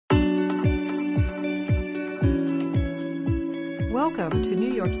Welcome to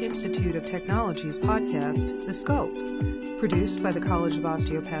New York Institute of Technology's podcast, The Scope. Produced by the College of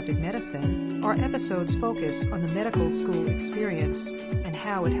Osteopathic Medicine, our episodes focus on the medical school experience and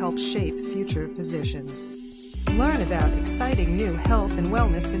how it helps shape future physicians. Learn about exciting new health and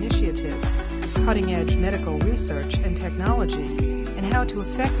wellness initiatives, cutting-edge medical research and technology, and how to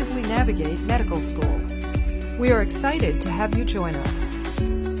effectively navigate medical school. We are excited to have you join us.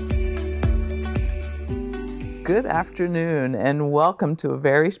 Good afternoon, and welcome to a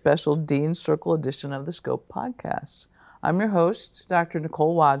very special Dean Circle edition of the Scope podcast. I'm your host, Dr.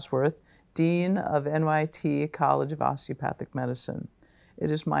 Nicole Wadsworth, Dean of NYT College of Osteopathic Medicine. It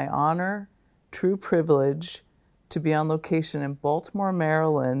is my honor, true privilege, to be on location in Baltimore,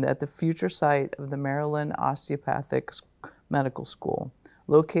 Maryland at the future site of the Maryland Osteopathic Medical School,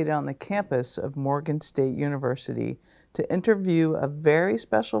 located on the campus of Morgan State University, to interview a very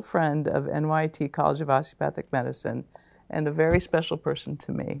special friend of NYT College of Osteopathic Medicine and a very special person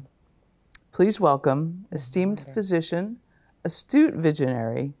to me. Please welcome esteemed physician, astute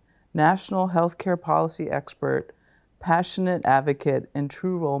visionary, national healthcare policy expert, passionate advocate, and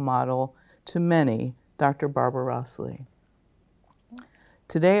true role model to many, Dr. Barbara Ross-Lee.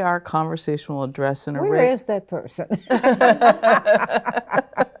 Today our conversation will address an array... Where is that person?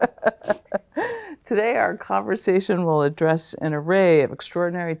 Today, our conversation will address an array of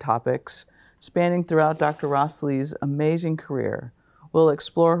extraordinary topics spanning throughout Dr. Ross-Lee's amazing career. We'll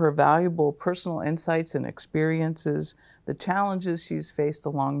explore her valuable personal insights and experiences, the challenges she's faced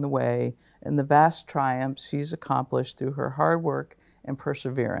along the way, and the vast triumphs she's accomplished through her hard work and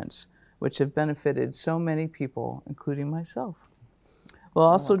perseverance, which have benefited so many people, including myself. We'll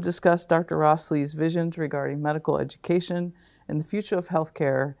also discuss Dr. Ross-Lee's visions regarding medical education and the future of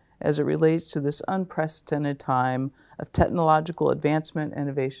healthcare as it relates to this unprecedented time of technological advancement,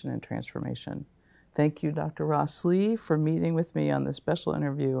 innovation, and transformation. Thank you, Dr. Ross-Lee, for meeting with me on this special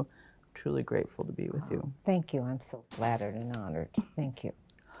interview. I'm truly grateful to be with you. Thank you. I'm so flattered and honored. Thank you.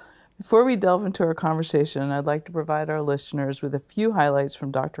 Before we delve into our conversation, I'd like to provide our listeners with a few highlights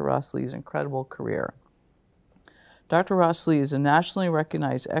from Dr. Ross-Lee's incredible career. Dr. Ross-Lee is a nationally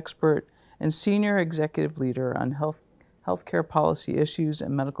recognized expert and senior executive leader on healthcare policy issues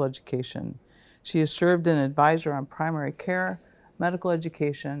and medical education. She has served as an advisor on primary care, medical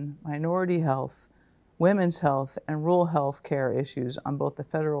education, minority health, women's health, and rural health care issues on both the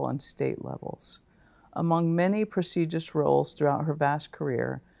federal and state levels. Among many prestigious roles throughout her vast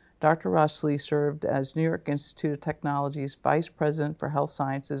career, Dr. Ross-Lee served as New York Institute of Technology's Vice President for Health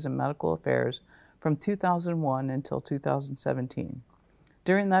Sciences and Medical Affairs from 2001 until 2017.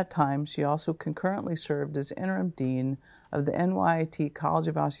 During that time, she also concurrently served as interim dean of the NYT College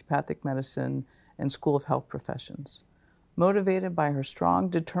of Osteopathic Medicine and School of Health Professions. Motivated by her strong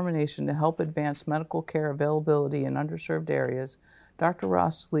determination to help advance medical care availability in underserved areas, Dr.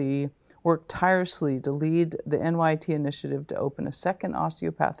 Ross-Lee worked tirelessly to lead the NYT initiative to open a second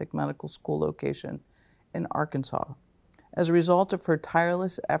osteopathic medical school location in Arkansas. As a result of her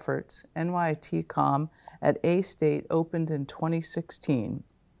tireless efforts, NYT COM at A-State opened in 2016,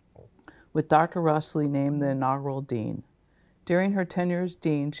 with Dr. Ross-Lee named the inaugural dean. During her tenure as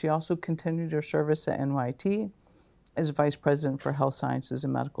dean, she also continued her service at NYT as Vice President for Health Sciences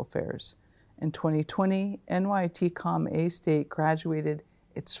and Medical Affairs. In 2020, NYT COM A-State graduated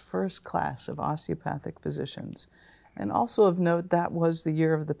its first class of osteopathic physicians. And also of note, that was the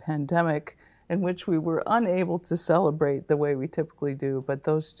year of the pandemic, in which we were unable to celebrate the way we typically do, but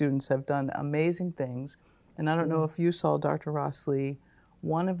those students have done amazing things. And I don't know if you saw Dr. Ross-Lee,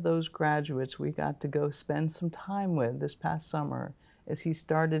 one of those graduates we got to go spend some time with this past summer as he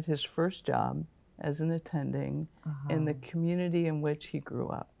started his first job as an attending in the community in which he grew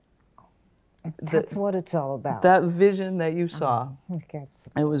up. That's what it's all about. That vision that you saw,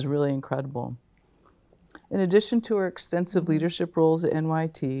 it was really incredible. In addition to her extensive leadership roles at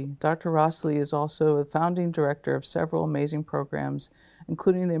NYT, Dr. Ross-Lee is also a founding director of several amazing programs,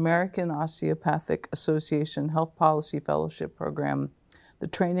 including the American Osteopathic Association Health Policy Fellowship Program, the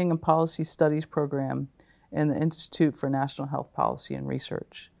Training and Policy Studies Program, and the Institute for National Health Policy and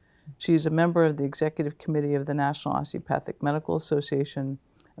Research. She is a member of the Executive Committee of the National Osteopathic Medical Association,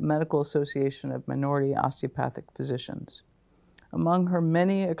 a medical association of minority osteopathic physicians. Among her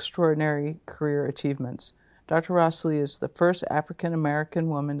many extraordinary career achievements, Dr. Ross-Lee is the first African-American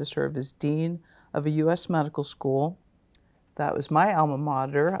woman to serve as dean of a U.S. medical school. That was my alma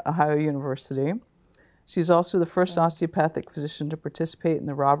mater, Ohio University. She's also the first osteopathic physician to participate in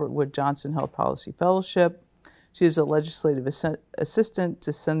the Robert Wood Johnson Health Policy Fellowship. She is a legislative assistant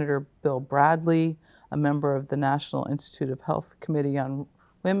to Senator Bill Bradley, a member of the National Institute of Health Committee on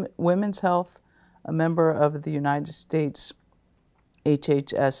Women's Health, a member of the United States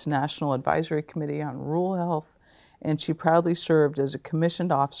HHS National Advisory Committee on Rural Health, and she proudly served as a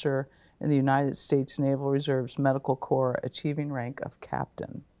commissioned officer in the United States Naval Reserve's Medical Corps, achieving rank of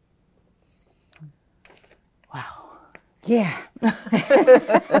captain. Wow. Yeah.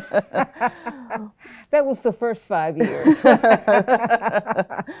 That was the first 5 years.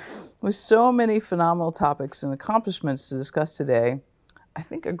 With so many phenomenal topics and accomplishments to discuss today, I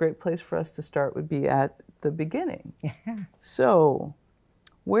think a great place for us to start would be at the beginning. Yeah. So,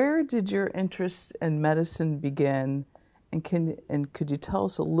 where did your interest in medicine begin, and could you tell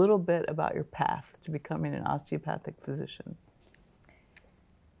us a little bit about your path to becoming an osteopathic physician?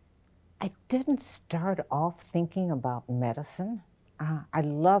 I didn't start off thinking about medicine. I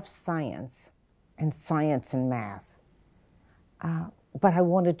love science and math, but I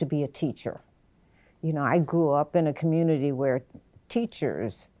wanted to be a teacher. You know, I grew up in a community where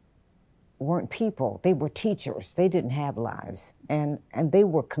teachers weren't people, they were teachers. They didn't have lives, and they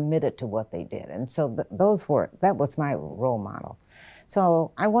were committed to what they did. And so that was my role model.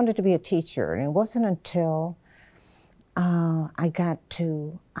 So I wanted to be a teacher, and it wasn't until I got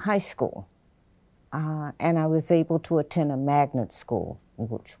to high school and I was able to attend a magnet school,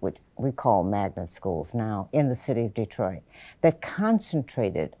 which we call magnet schools now, in the city of Detroit, that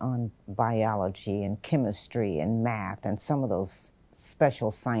concentrated on biology and chemistry and math and some of those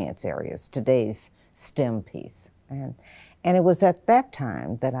special science areas, today's STEM piece. And it was at that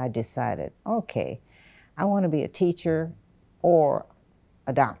time that I decided, okay, I want to be a teacher or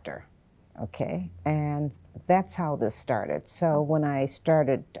a doctor, okay? And that's how this started. So when I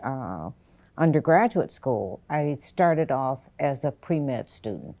started undergraduate school, I started off as a pre-med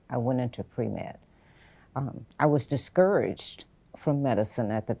student. I went into pre-med. I was discouraged from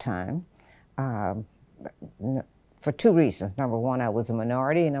medicine at the time for two reasons. Number one, I was a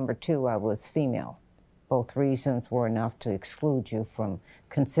minority, and number two, I was female. Both reasons were enough to exclude you from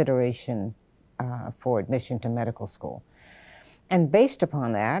consideration for admission to medical school. And based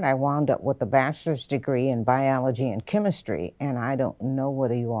upon that, I wound up with a bachelor's degree in biology and chemistry, and I don't know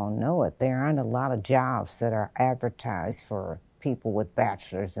whether you all know it, there aren't a lot of jobs that are advertised for people with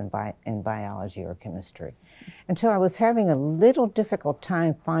bachelors in biology or chemistry. And so I was having a little difficult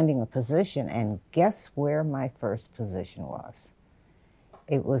time finding a position, and guess where my first position was?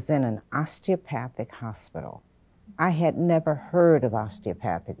 It was in an osteopathic hospital. I had never heard of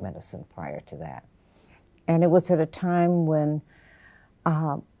osteopathic medicine prior to that. And it was at a time when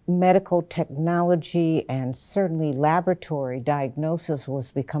medical technology and certainly laboratory diagnosis was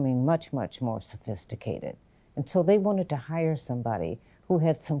becoming much, much more sophisticated. And so they wanted to hire somebody who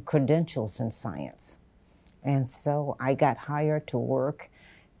had some credentials in science. And so I got hired to work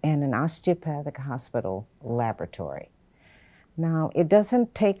in an osteopathic hospital laboratory. Now, it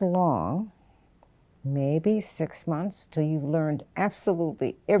doesn't take long, maybe 6 months, till you've learned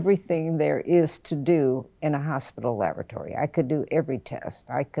absolutely everything there is to do in a hospital laboratory. I could do every test.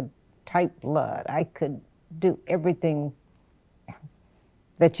 I could type blood. I could do everything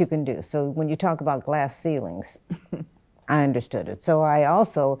that you can do. So when you talk about glass ceilings, I understood it. So I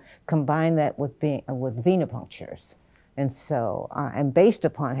also combined that with venipunctures. And so, and based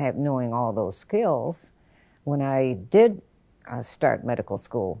upon knowing all those skills, when I did start medical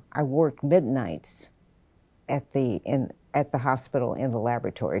school, I worked midnights at the hospital in the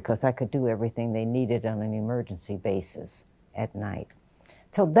laboratory because I could do everything they needed on an emergency basis at night.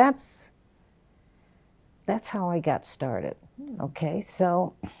 So that's how I got started. Okay,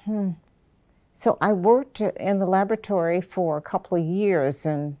 so I worked in the laboratory for a couple of years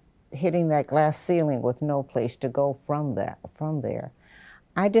and hitting that glass ceiling with no place to go from there.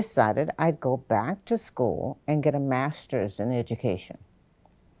 I decided I'd go back to school and get a master's in education.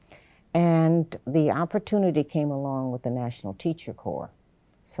 And the opportunity came along with the National Teacher Corps.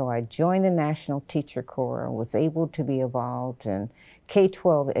 So I joined the National Teacher Corps and was able to be involved in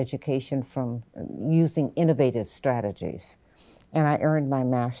K-12 education from using innovative strategies. And I earned my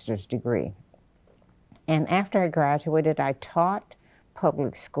master's degree. And after I graduated, I taught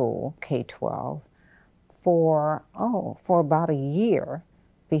public school, K-12, for about a year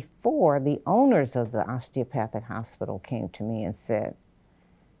before the owners of the osteopathic hospital came to me and said,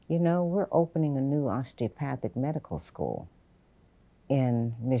 you know, we're opening a new osteopathic medical school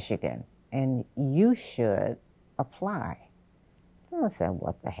in Michigan, and you should apply. I said,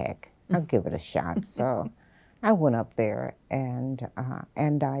 what the heck? I'll give it a shot. So I went up there and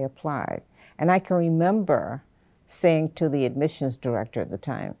I applied. And I can remember saying to the admissions director at the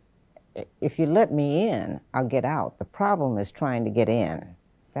time, if you let me in, I'll get out. The problem is trying to get in.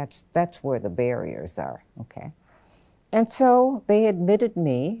 That's where the barriers are, okay? And so they admitted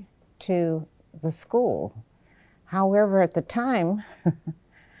me to the school. However, at the time,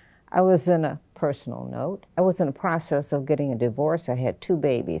 I was in a personal note. I was in the process of getting a divorce. I had 2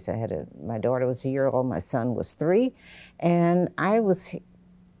 babies. My daughter was a year old, my son was 3, and I was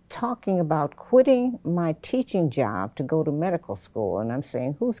talking about quitting my teaching job to go to medical school, and I'm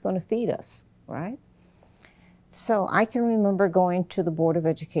saying, who's going to feed us, right? So I can remember going to the Board of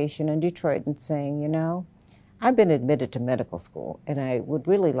Education in Detroit and saying, you know, I've been admitted to medical school and I would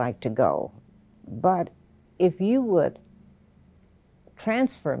really like to go, but if you would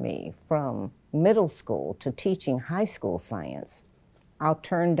transfer me from middle school to teaching high school science, I'll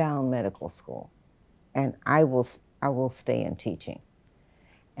turn down medical school and I will stay in teaching.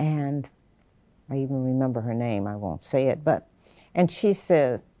 And I even remember her name, I won't say it, and she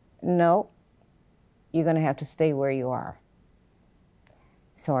said, no, you're going to have to stay where you are.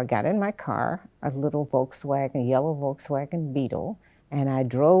 So I got in my car, a little Volkswagen, yellow Volkswagen Beetle, and I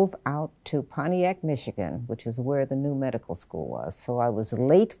drove out to Pontiac, Michigan, which is where the new medical school was. So I was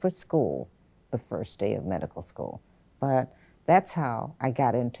late for school the first day of medical school. But that's how I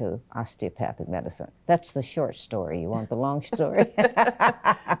got into osteopathic medicine. That's the short story. You want the long story?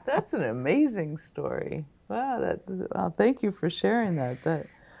 That's an amazing story. Wow, thank you for sharing that.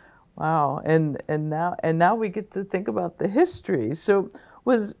 Wow, and now we get to think about the history. So,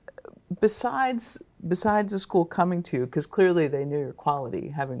 was besides the school coming to you, because clearly they knew your quality,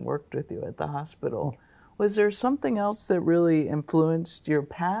 having worked with you at the hospital, was there something else that really influenced your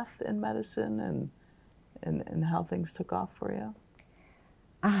path in medicine and how things took off for you?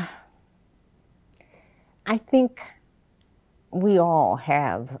 I think we all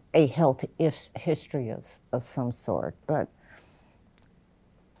have a health history of some sort, but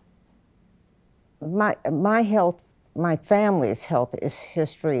my family's health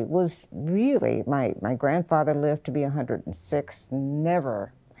history was really, my grandfather lived to be 106,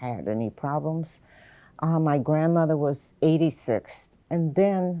 never had any problems. My grandmother was 86,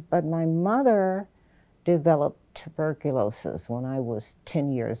 but my mother developed tuberculosis when I was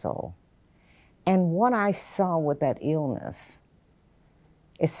 10 years old. And what I saw with that illness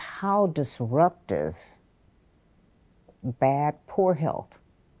is how disruptive poor health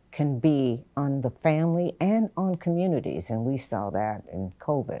can be on the family and on communities, and we saw that in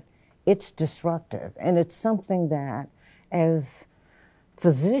COVID. It's disruptive, and it's something that as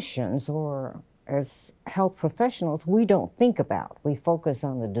physicians or as health professionals, we don't think about. We focus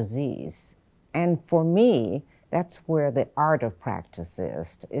on the disease. And for me, that's where the art of practice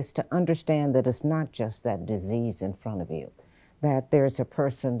is to understand that it's not just that disease in front of you, that there's a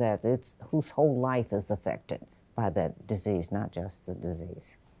person whose whole life is affected by that disease, not just the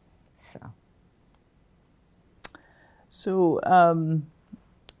disease. So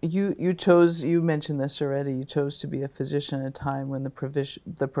you mentioned this already, you chose to be a physician at a time when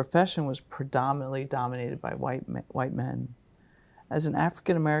the profession was predominantly dominated by white men. As an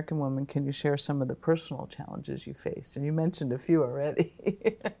African American woman, can you share some of the personal challenges you faced? And you mentioned a few already.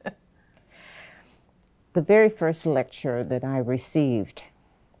 The very first lecture that I received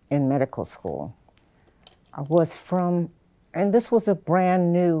in medical school was from, and this was a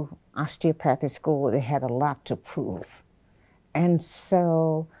brand new osteopathic school. They had a lot to prove. And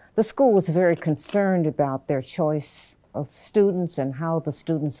so the school was very concerned about their choice of students and how the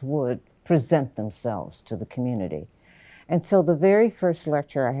students would present themselves to the community. And so the very first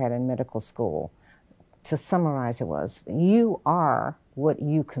lecture I had in medical school, to summarize it, was, you are what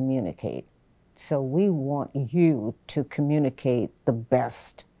you communicate. So we want you to communicate the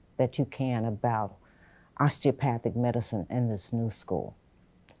best that you can about osteopathic medicine in this new school.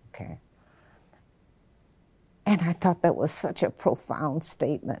 Okay. And I thought that was such a profound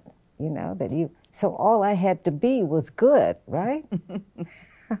statement, so all I had to be was good, right?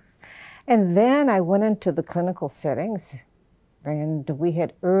 And then I went into the clinical settings, and we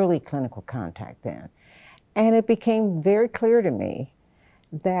had early clinical contact then. And it became very clear to me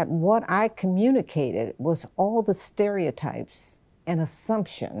that what I communicated was all the stereotypes and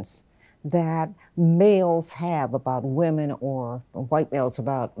assumptions that males have about women or white males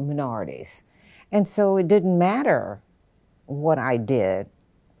about minorities. And so it didn't matter what I did.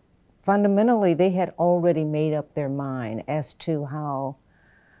 Fundamentally, they had already made up their mind as to how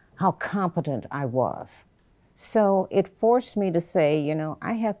competent I was. So it forced me to say,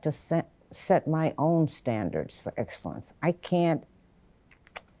 I have to set my own standards for excellence. I can't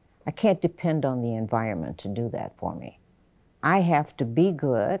depend on the environment to do that for me. I have to be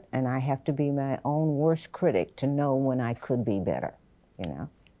good, and I have to be my own worst critic to know when I could be better,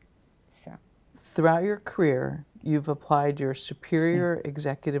 So. Throughout your career, you've applied your superior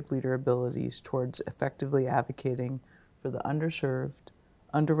executive leader abilities towards effectively advocating for the underserved,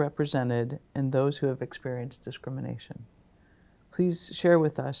 underrepresented, and those who have experienced discrimination. Please share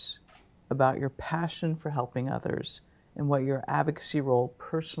with us about your passion for helping others and what your advocacy role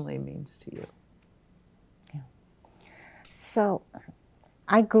personally means to you. Yeah. So,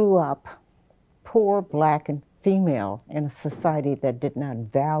 I grew up poor, Black, and female in a society that did not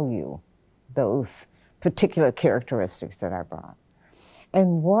value those particular characteristics that I brought.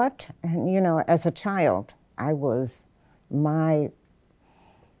 And as a child, my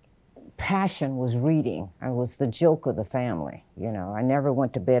passion was reading. I was the joke of the family. I never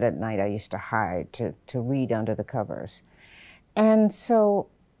went to bed at night. I used to hide to read under the covers. And so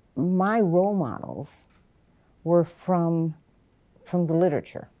my role models were from the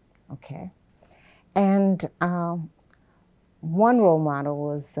literature, okay? And one role model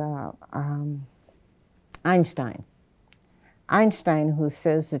was Einstein. Einstein, who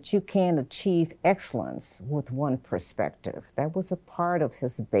says that you can't achieve excellence with one perspective. That was a part of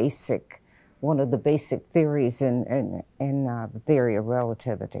one of the basic theories in the theory of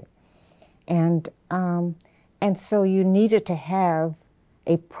relativity. And so you needed to have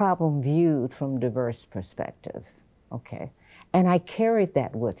a problem viewed from diverse perspectives, okay? And I carried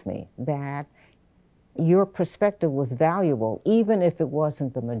that with me, that your perspective was valuable, even if it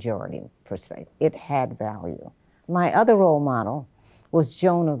wasn't the majority perspective. It had value. My other role model was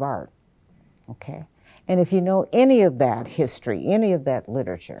Joan of Arc, okay? And if you know any of that history, any of that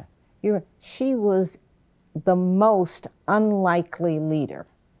literature, she was the most unlikely leader.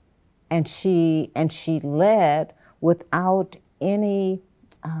 And she led without any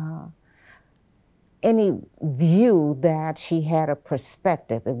view that she had a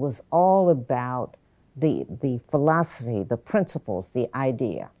perspective. It was all about the philosophy, the principles, the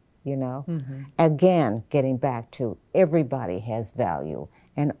idea. Mm-hmm. Again, getting back to everybody has value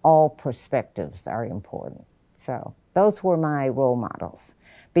and all perspectives are important. So those were my role models,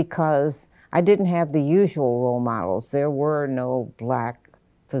 because I didn't have the usual role models. There were no Black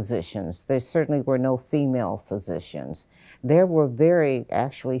physicians. There certainly were no female physicians. There were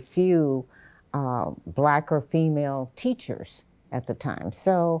actually few Black or female teachers at the time.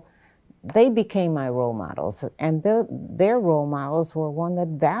 So they became my role models, and their role models were one that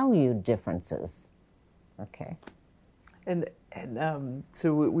valued differences. Okay. And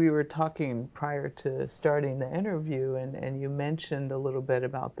so we were talking prior to starting the interview, and you mentioned a little bit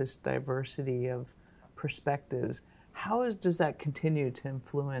about this diversity of perspectives. How does that continue to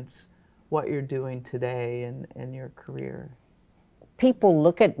influence what you're doing today and your career? People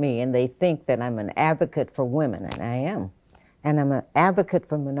look at me and they think that I'm an advocate for women, and I am. And I'm an advocate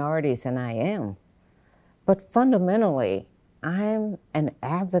for minorities, and I am. But fundamentally, I'm an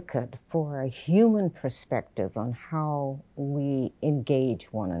advocate for a human perspective on how we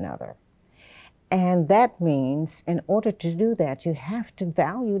engage one another. And that means, in order to do that, you have to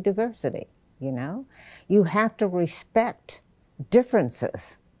value diversity, You have to respect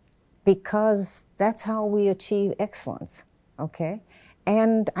differences, because that's how we achieve excellence, okay?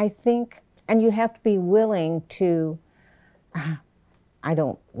 And I think, you have to be willing to, I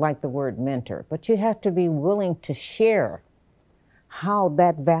don't like the word mentor, but you have to be willing to share how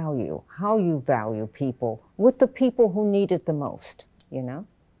you value people with the people who need it the most,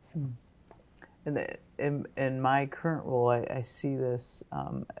 And in my current role, I see this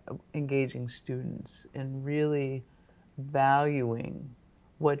engaging students and really valuing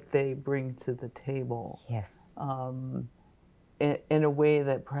what they bring to the table. Yes. In a way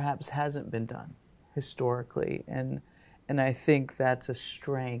that perhaps hasn't been done historically, and I think that's a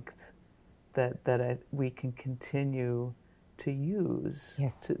strength that we can continue to use.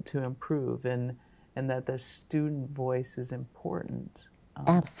 Yes. to improve, and that the student voice is important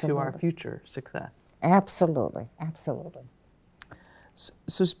Absolutely. to our future success. Absolutely, absolutely.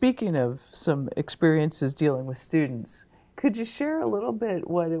 So speaking of some experiences dealing with students, could you share a little bit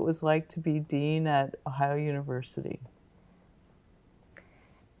what it was like to be dean at Ohio University?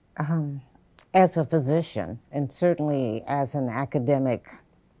 As a physician, and certainly as an academic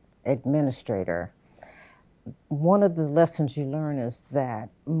administrator, one of the lessons you learn is that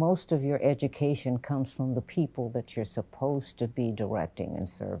most of your education comes from the people that you're supposed to be directing and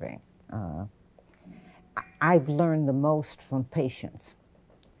serving. I've learned the most from patients,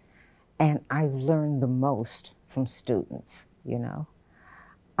 and I've learned the most from students,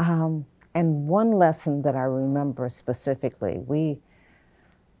 And one lesson that I remember specifically,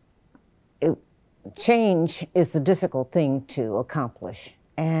 change is a difficult thing to accomplish,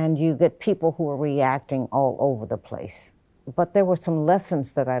 and you get people who are reacting all over the place. But there were some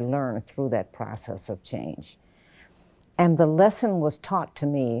lessons that I learned through that process of change. And the lesson was taught to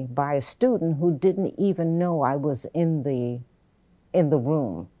me by a student who didn't even know I was in the in the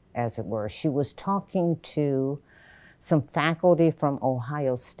room, as it were. She was talking to some faculty from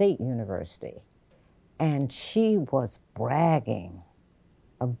Ohio State University, and she was bragging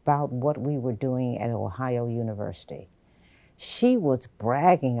about what we were doing at Ohio University. She was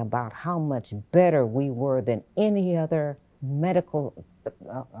bragging about how much better we were than any other medical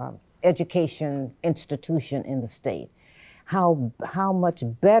education institution in the state. How much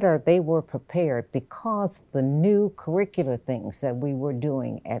better they were prepared because of the new curricular things that we were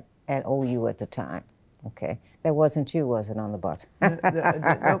doing at OU at the time. Okay, that wasn't you, was it, on the bus? Nope,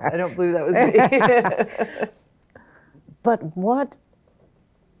 I don't believe that was me. But what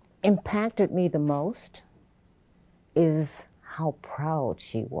impacted me the most is how proud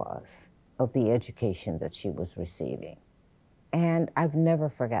she was of the education that she was receiving. And I've never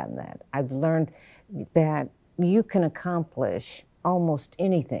forgotten that. I've learned that you can accomplish almost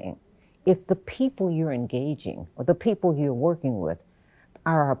anything if the people you're engaging or the people you're working with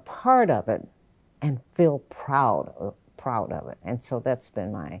are a part of it and feel proud of it. And so that's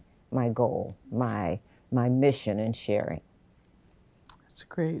been my goal, my mission in sharing. That's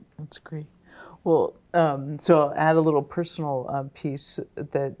great. That's great. Well, so I'll add a little personal piece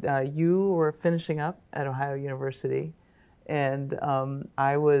that you were finishing up at Ohio University, and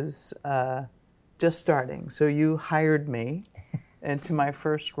I was just starting. So you hired me into my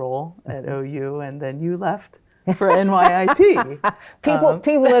first role at OU, and then you left for NYIT.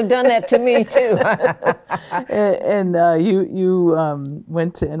 People have done that to me too. and you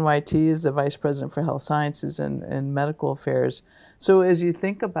went to NYT as the Vice President for Health Sciences and Medical Affairs. So as you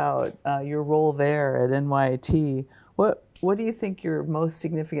think about your role there at NYT, what do you think your most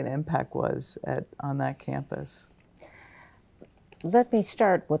significant impact was on that campus? Let me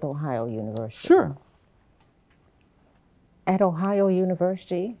start with Ohio University. Sure. At Ohio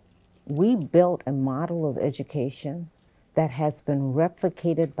University, we built a model of education that has been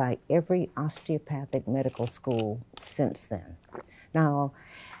replicated by every osteopathic medical school since then. Now,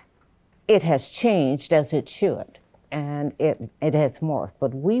 it has changed, as it should, and it has morphed,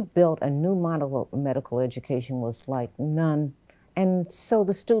 but we built a new model of medical education was like none, and so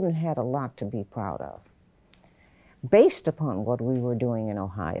the student had a lot to be proud of. Based upon what we were doing in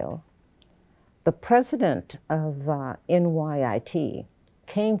Ohio, the president of NYIT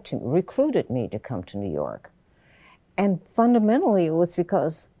recruited me to come to New York. And fundamentally, it was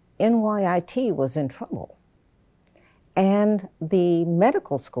because NYIT was in trouble. And the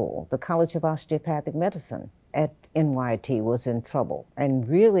medical school, the College of Osteopathic Medicine at NYIT, was in trouble and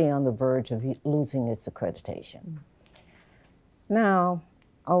really on the verge of losing its accreditation. Now,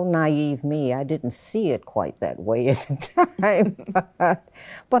 oh, naive me, I didn't see it quite that way at the time,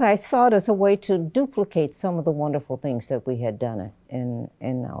 but I saw it as a way to duplicate some of the wonderful things that we had done in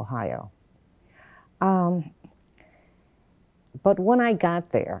Ohio. But when I got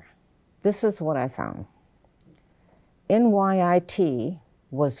there, this is what I found. NYIT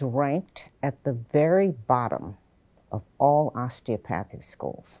was ranked at the very bottom of all osteopathic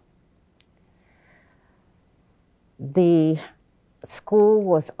schools. The school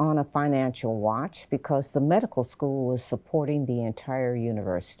was on a financial watch because the medical school was supporting the entire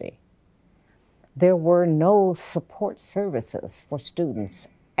university. There were no support services for students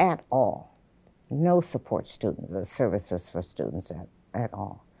at all. No support services for students at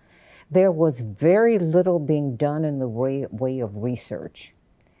all. There was very little being done in the way of research.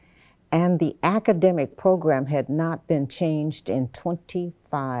 And the academic program had not been changed in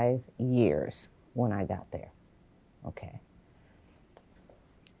 25 years when I got there. Okay.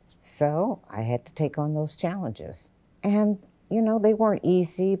 So I had to take on those challenges. And, they weren't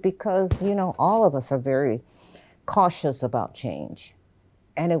easy because, all of us are very cautious about change.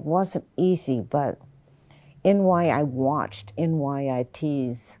 And it wasn't easy, but I watched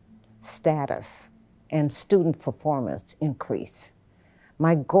NYIT's status and student performance increase.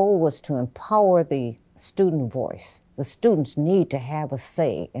 My goal was to empower the student voice. The students need to have a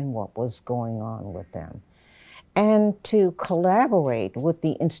say in what was going on with them, and to collaborate with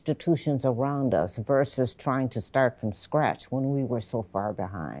the institutions around us versus trying to start from scratch when we were so far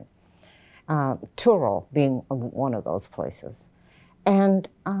behind. Touro being one of those places. And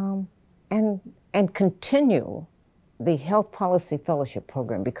continue the Health Policy Fellowship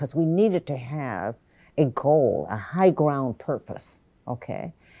Program because we needed to have a goal, a high ground purpose,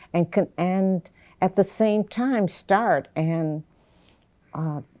 okay? And at the same time start and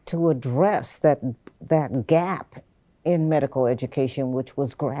to address that gap in medical education, which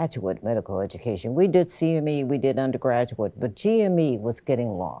was graduate medical education. We did CME, we did undergraduate, but GME was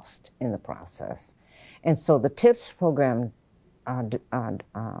getting lost in the process. And so the TIPS program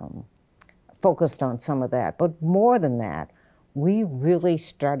focused on some of that. But more than that, we really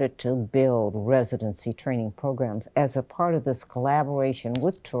started to build residency training programs as a part of this collaboration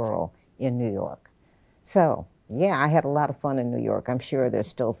with Touro in New York. So, yeah, I had a lot of fun in New York. I'm sure there's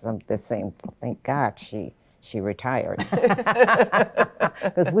still the same, thank God she retired.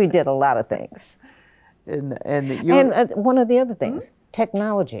 Because we did a lot of things. And one of the other things,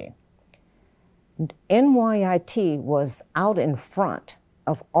 technology. NYIT was out in front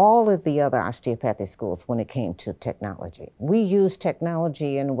of all of the other osteopathic schools when it came to technology. We use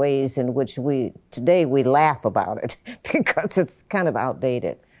technology in ways in which today we laugh about it because it's kind of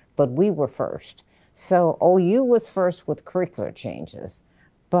outdated, but we were first. So OU was first with curricular changes,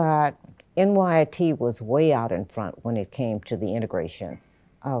 but NYIT was way out in front when it came to the integration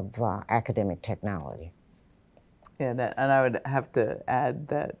of academic technology. And I would have to add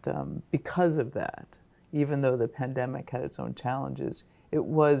that because of that, even though the pandemic had its own challenges, it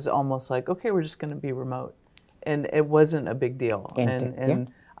was almost like, okay, we're just going to be remote. And it wasn't a big deal.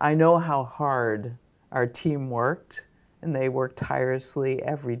 And I know how hard our team worked, and they worked tirelessly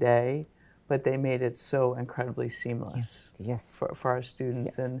every day, but they made it so incredibly seamless for our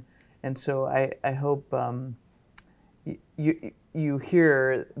students. Yes. And so I hope you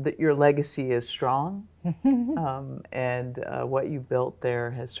hear that your legacy is strong, and what you built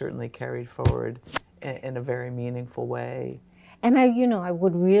there has certainly carried forward in a very meaningful way. And I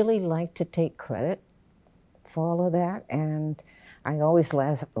would really like to take credit for all of that. And I always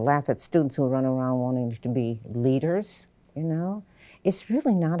laugh at students who run around wanting to be leaders, It's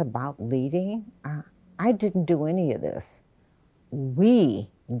really not about leading. I didn't do any of this. We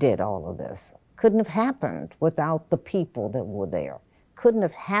did all of this. Couldn't have happened without the people that were there. Couldn't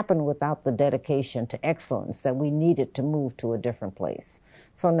have happened without the dedication to excellence that we needed to move to a different place.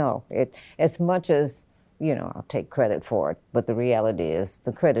 So no, as much as, I'll take credit for it, but the reality is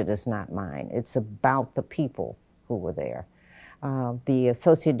the credit is not mine. It's about the people who were there. The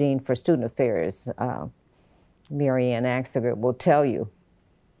Associate Dean for Student Affairs, Mary Ann Axeger, will tell you,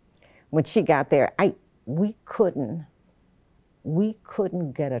 when she got there, we couldn't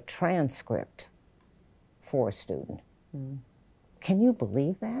get a transcript for a student. Can you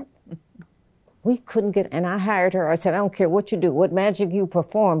believe that? We couldn't get, and I hired her. I said, I don't care what you do, what magic you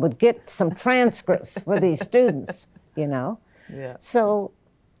perform, but get some transcripts for these students, Yeah. So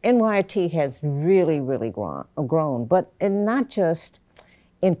NYIT has really, really grown, but and not just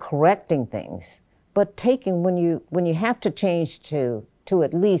in correcting things, but taking when you have to change to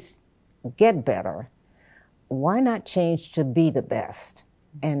at least get better, why not change to be the best?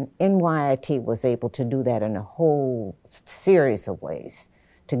 And NYIT was able to do that in a whole series of ways,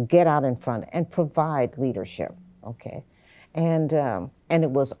 to get out in front and provide leadership, okay? And it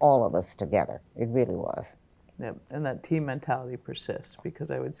was all of us together. It really was. Yeah, and that team mentality persists, because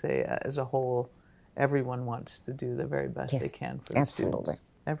I would say as a whole, everyone wants to do the very best they can for the students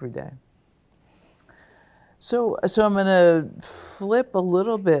every day. So I'm going to flip a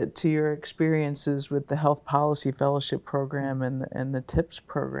little bit to your experiences with the Health Policy Fellowship Program and the TIPS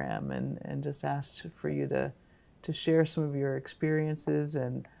program, and just ask for you to share some of your experiences.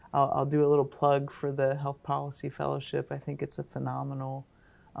 And I'll do a little plug for the Health Policy Fellowship. I think it's a phenomenal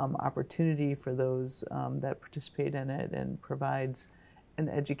opportunity for those that participate in it, and provides an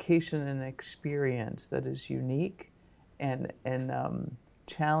education and experience that is unique and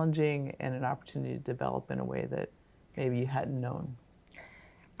challenging, and an opportunity to develop in a way that maybe you hadn't known.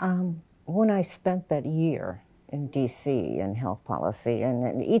 When I spent that year in D.C. in health policy,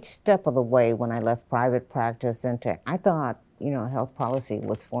 and each step of the way when I left private practice I thought, health policy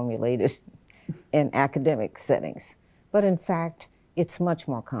was formulated in academic settings. But in fact, it's much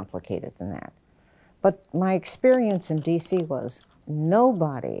more complicated than that. But my experience in D.C. was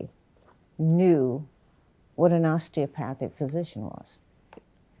nobody knew what an osteopathic physician was.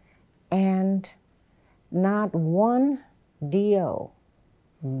 And not one DO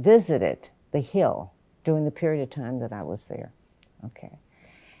visited the Hill during the period of time that I was there, okay?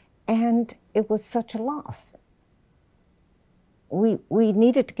 And it was such a loss. We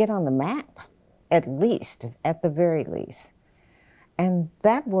needed to get on the map, at the very least. And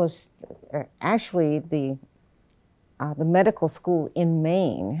that was actually the medical school in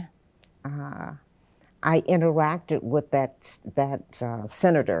Maine. I interacted with that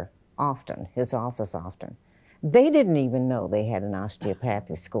senator often, his office often. They didn't even know they had an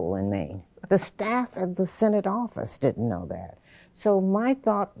osteopathic school in Maine. The staff at the Senate office didn't know that. So my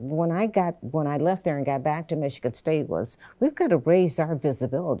thought when I left there and got back to Michigan State was, we've got to raise our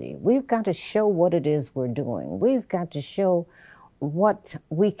visibility. We've got to show what it is we're doing. We've got to show what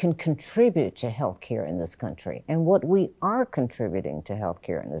we can contribute to healthcare in this country and what we are contributing to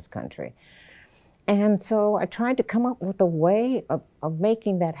healthcare in this country. And so I tried to come up with a way of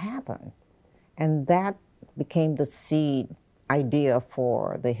making that happen. And that became the seed idea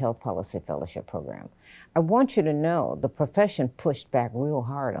for the Health Policy Fellowship Program. I want you to know the profession pushed back real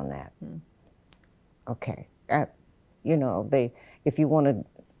hard on that. Okay, you know, if you want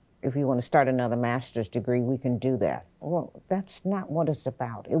to start another master's degree, we can do that. Well, that's not what it's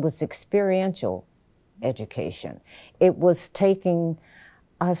about. It was experiential education. It was taking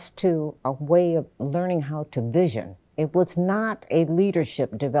us to a way of learning how to vision. It was not a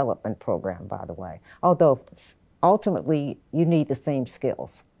leadership development program, by the way, although ultimately you need the same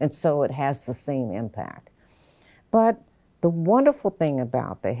skills, and so it has the same impact. But the wonderful thing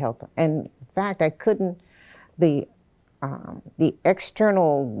about the health, and in fact, the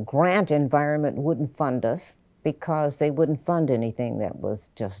external grant environment wouldn't fund us because they wouldn't fund anything that was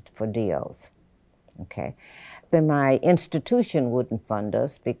just for DOs, okay? Then my institution wouldn't fund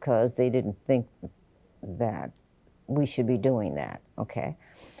us because they didn't think that we should be doing that, okay?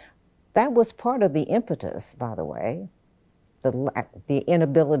 That was part of the impetus, by the way, the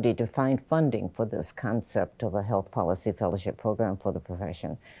inability to find funding for this concept of a health policy fellowship program for the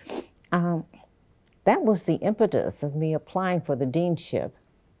profession. That was the impetus of me applying for the deanship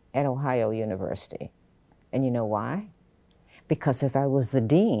at Ohio University. And you know why? Because if I was the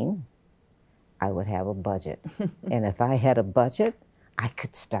dean, I would have a budget. And if I had a budget, I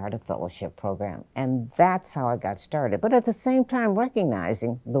could start a fellowship program. And that's how I got started. But at the same time,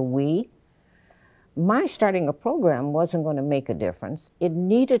 recognizing my starting a program wasn't going to make a difference.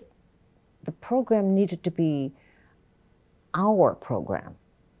 The program needed to be our program.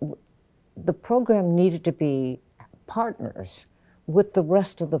 The program needed to be partners with the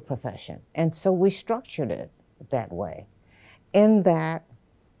rest of the profession. And so we structured it that way. In that,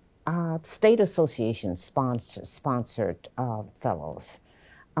 state associations sponsored fellows.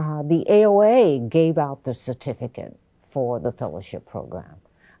 The AOA gave out the certificate for the fellowship program.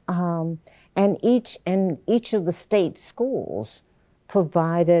 And each of the state schools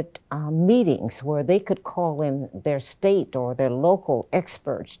provided meetings where they could call in their state or their local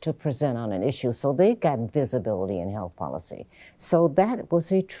experts to present on an issue. So they got visibility in health policy. So that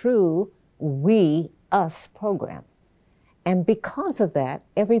was a true we-us program. And because of that,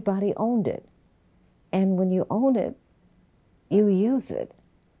 everybody owned it. And when you own it, you use it.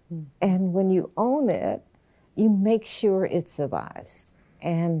 And when you own it, you make sure it survives.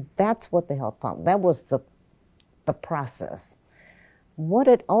 And that's what the health policy, that was the process. What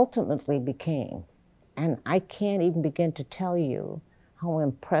it ultimately became, and I can't even begin to tell you how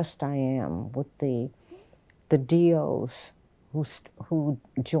impressed I am with the DOs who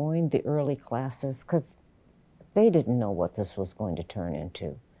joined the early classes, because they didn't know what this was going to turn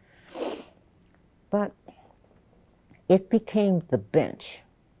into. But it became the bench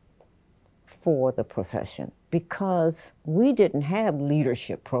for the profession because we didn't have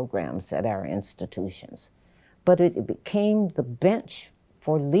leadership programs at our institutions. But it became the bench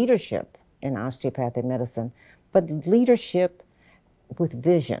for leadership in osteopathic medicine, but leadership with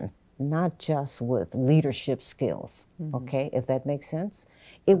vision, not just with leadership skills, okay, if that makes sense?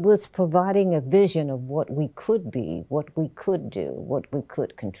 It was providing a vision of what we could be, what we could do, what we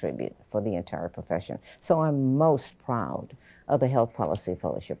could contribute for the entire profession. So I'm most proud of the Health Policy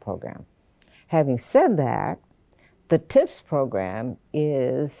Fellowship Program. Having said that, the TIPS program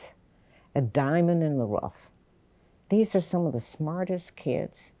is a diamond in the rough. These are some of the smartest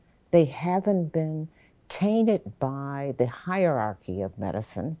kids. They haven't been tainted by the hierarchy of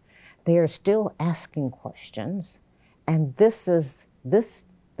medicine. They are still asking questions. And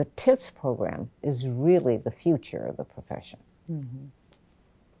the TIPS program is really the future of the profession. Mm-hmm.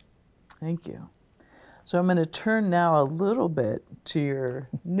 Thank you. So I'm going to turn now a little bit to your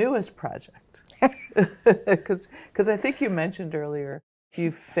newest project. Because I think you mentioned earlier you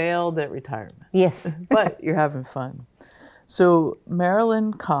failed at retirement. Yes. But you're having fun. So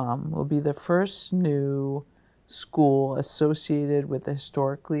Maryland COM will be the first new school associated with a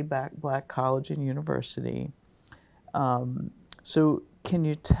historically Black college and university. So can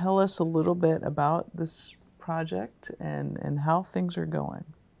you tell us a little bit about this project and how things are going?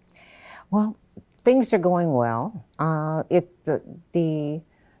 Well, things are going well.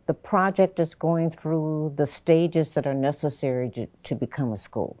 The project is going through the stages that are necessary to become a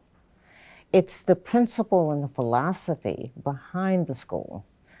school. It's the principle and the philosophy behind the school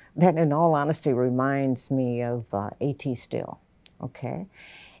that, in all honesty, reminds me of A.T. Still, okay?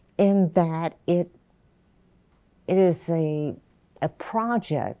 In that it is a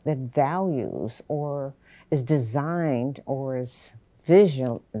project that values or is designed or is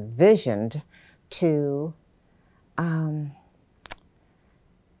visioned to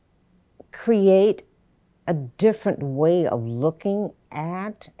create a different way of looking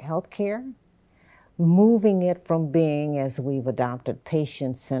at healthcare, moving it from being, as we've adopted,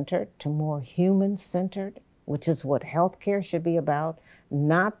 patient-centered to more human-centered, which is what healthcare should be about,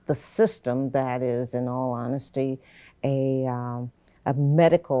 not the system that is, in all honesty, a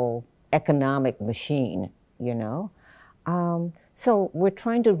medical economic machine, you know. So we're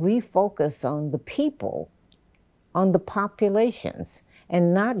trying to refocus on the people, on the populations,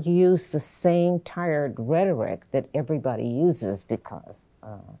 and not use the same tired rhetoric that everybody uses because.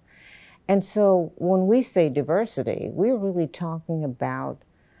 And so when we say diversity, we're really talking about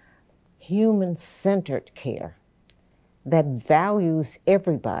human-centered care that values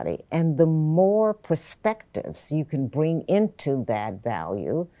everybody. And the more perspectives you can bring into that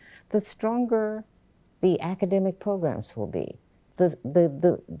value, the stronger the academic programs will be. The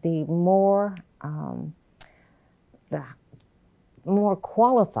more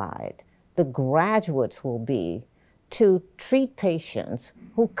qualified the graduates will be to treat patients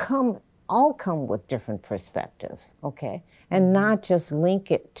who all come with different perspectives, okay? And not just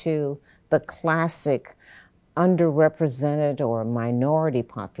link it to the classic underrepresented or minority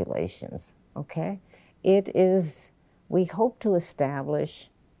populations, okay? We hope to establish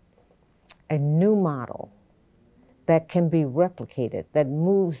a new model that can be replicated, that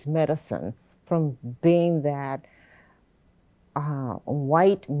moves medicine from being that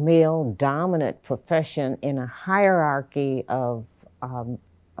white male dominant profession in a hierarchy of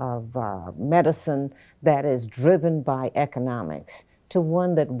medicine that is driven by economics to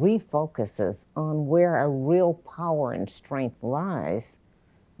one that refocuses on where our real power and strength lies,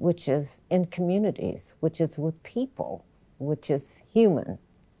 which is in communities, which is with people, which is human.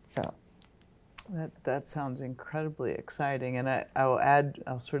 So that sounds incredibly exciting, and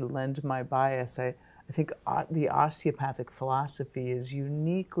I'll sort of lend my bias. I think the osteopathic philosophy is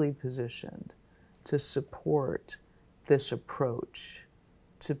uniquely positioned to support this approach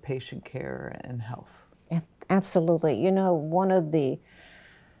to patient care and health. Absolutely. You know, one of the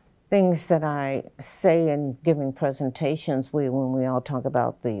things that I say in giving presentations, when we all talk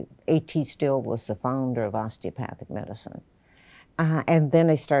about A.T. Still was the founder of osteopathic medicine. And then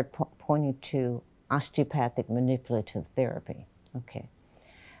they start pointing to osteopathic manipulative therapy. Okay.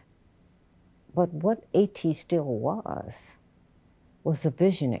 But what A.T. Still was a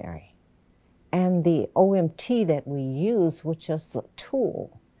visionary. And the OMT that we use was just a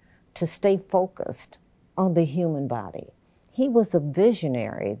tool to stay focused on the human body. He was a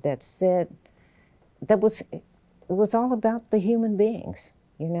visionary that said, it was all about the human beings,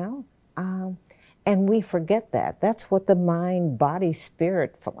 you know? And we forget that. That's what the mind, body,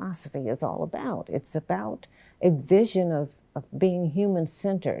 spirit philosophy is all about. It's about a vision of being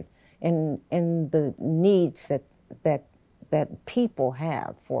human-centered and the needs that people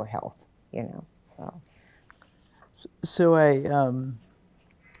have for health, you know? So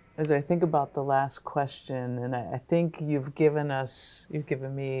as I think about the last question, and I think you've given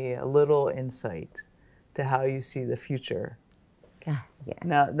me a little insight to how you see the future. Yeah.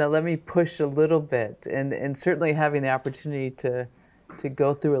 Now let me push a little bit, and certainly having the opportunity to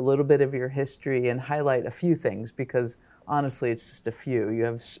go through a little bit of your history and highlight a few things, because honestly, it's just a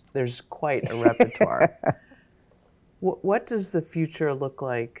few. There's quite a repertoire. What does the future look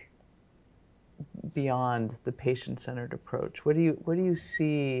like beyond the patient-centered approach? What do you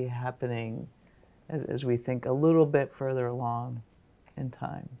see happening as we think a little bit further along in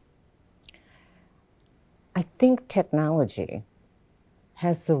time? I think technology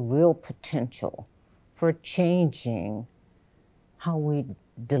has the real potential for changing how we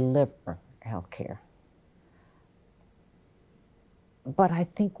deliver healthcare. But I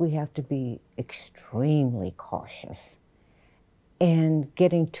think we have to be extremely cautious and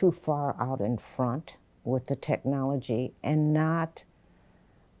getting too far out in front with the technology and not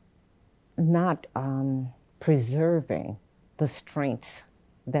preserving the strengths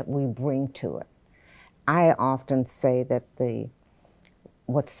that we bring to it. I often say that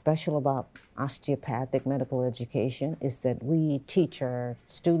what's special about osteopathic medical education is that we teach our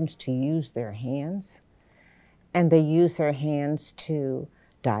students to use their hands, and they use their hands to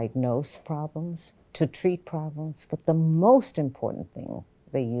diagnose problems, to treat problems, but the most important thing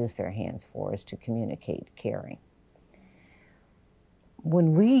they use their hands for is to communicate caring.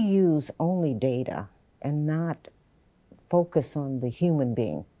 When we use only data and not focus on the human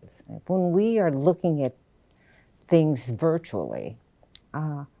being, when we are looking at things virtually,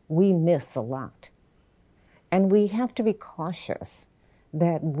 we miss a lot. And we have to be cautious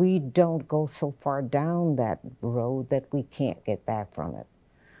that we don't go so far down that road that we can't get back from it.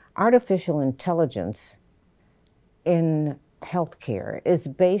 Artificial intelligence in healthcare is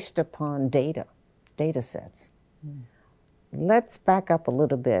based upon data sets. Let's back up a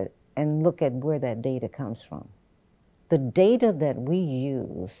little bit and look at where that data comes from. The data that we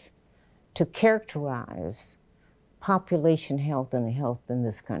use to characterize population health and health in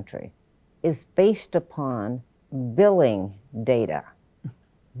this country is based upon billing data.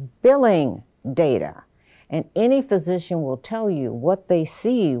 Billing data. And any physician will tell you what they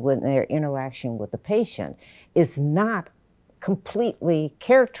see when they're interacting with the patient is not completely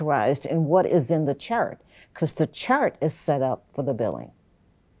characterized in what is in the chart, because the chart is set up for the billing.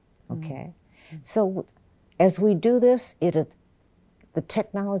 Okay? So as we do this, the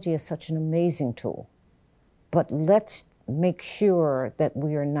technology is such an amazing tool. But let's make sure that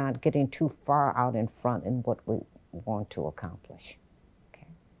we are not getting too far out in front in what we want to accomplish. Okay?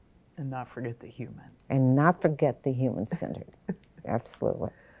 And not forget the human. And not forget the human-centered. Absolutely.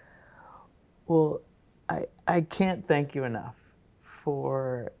 Well, I can't thank you enough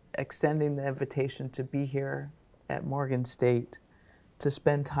for extending the invitation to be here at Morgan State, to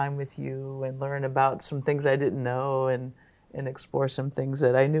spend time with you and learn about some things I didn't know and explore some things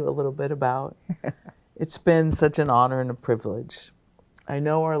that I knew a little bit about. It's been such an honor and a privilege. I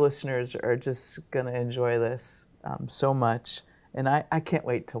know our listeners are just going to enjoy this so much, and I can't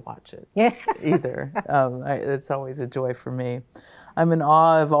wait to watch it either. It's always a joy for me. I'm in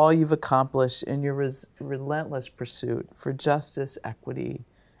awe of all you've accomplished in your relentless pursuit for justice, equity,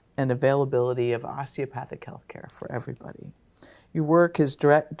 and availability of osteopathic healthcare for everybody. Your work has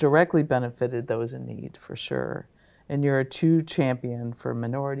directly benefited those in need, for sure, and you're a true champion for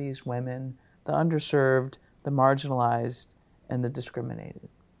minorities, women, the underserved, the marginalized, and the discriminated.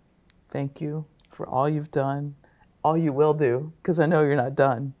 Thank you for all you've done, all you will do, because I know you're not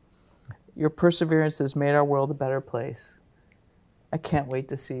done. Your perseverance has made our world a better place. I can't wait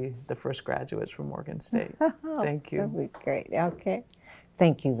to see the first graduates from Morgan State. Thank you. That'd be great. Okay.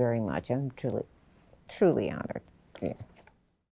 Thank you very much. I'm truly honored. Yeah.